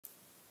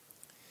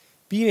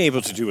Being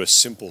able to do a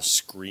simple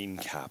screen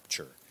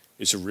capture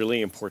is a really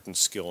important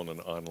skill in an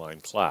online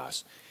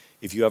class.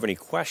 If you have any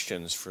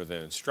questions for the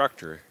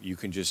instructor, you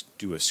can just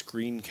do a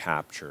screen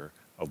capture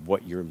of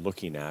what you're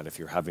looking at if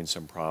you're having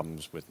some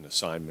problems with an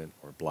assignment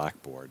or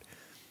Blackboard.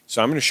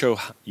 So I'm going to show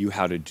you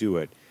how to do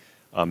it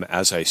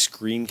as I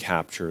screen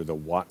capture the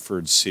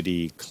Watford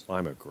City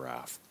climate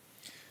graph.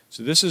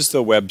 So this is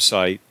the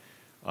website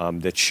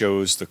that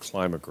shows the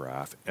climate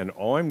graph, and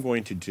all I'm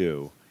going to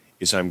do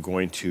is I'm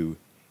going to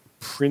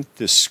print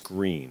the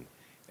screen.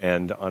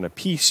 And on a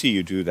PC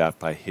you do that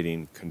by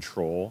hitting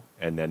Control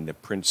and then the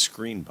print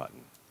screen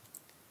button.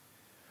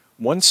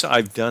 Once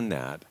I've done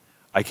that,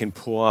 I can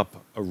pull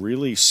up a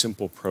really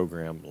simple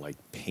program like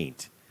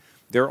Paint.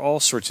 There are all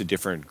sorts of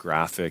different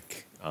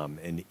graphic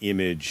and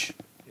image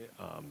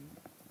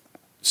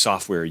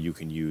software you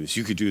can use.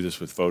 You could do this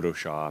with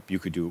Photoshop, you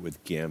could do it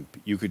with GIMP,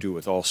 you could do it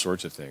with all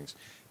sorts of things.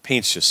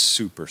 Paint's just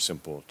super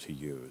simple to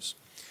use.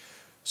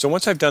 So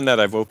once I've done that,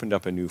 I've opened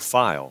up a new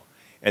file,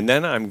 and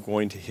then I'm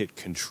going to hit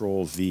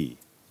Control V,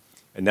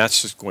 and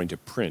that's just going to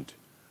print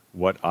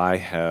what I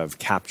have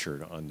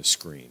captured on the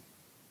screen.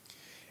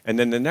 And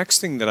then the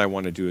next thing that I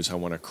want to do is I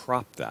want to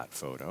crop that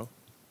photo,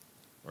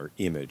 or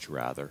image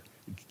rather,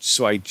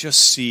 so I just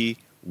see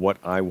what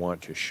I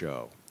want to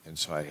show. And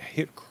so I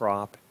hit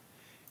crop,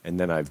 and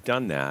then I've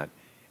done that,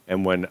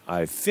 and when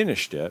I've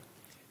finished it,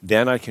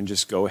 then I can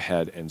just go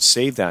ahead and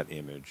save that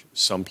image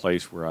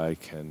someplace where I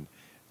can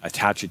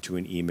attach it to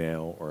an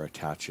email or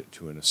attach it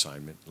to an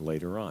assignment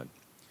later on.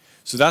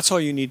 So that's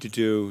all you need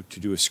to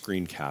do a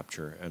screen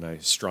capture, and I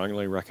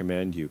strongly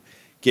recommend you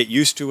get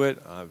used to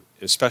it,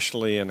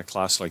 especially in a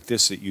class like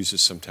this that uses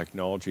some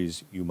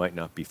technologies you might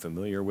not be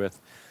familiar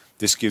with.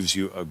 This gives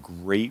you a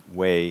great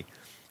way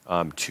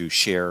to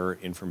share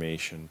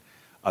information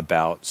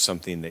about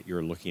something that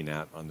you're looking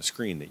at on the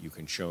screen that you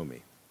can show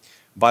me.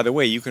 By the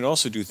way, you can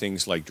also do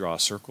things like draw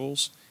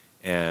circles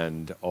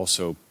and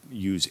also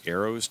use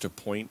arrows to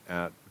point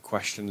at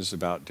questions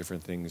about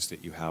different things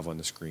that you have on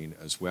the screen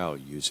as well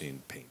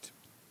using Paint.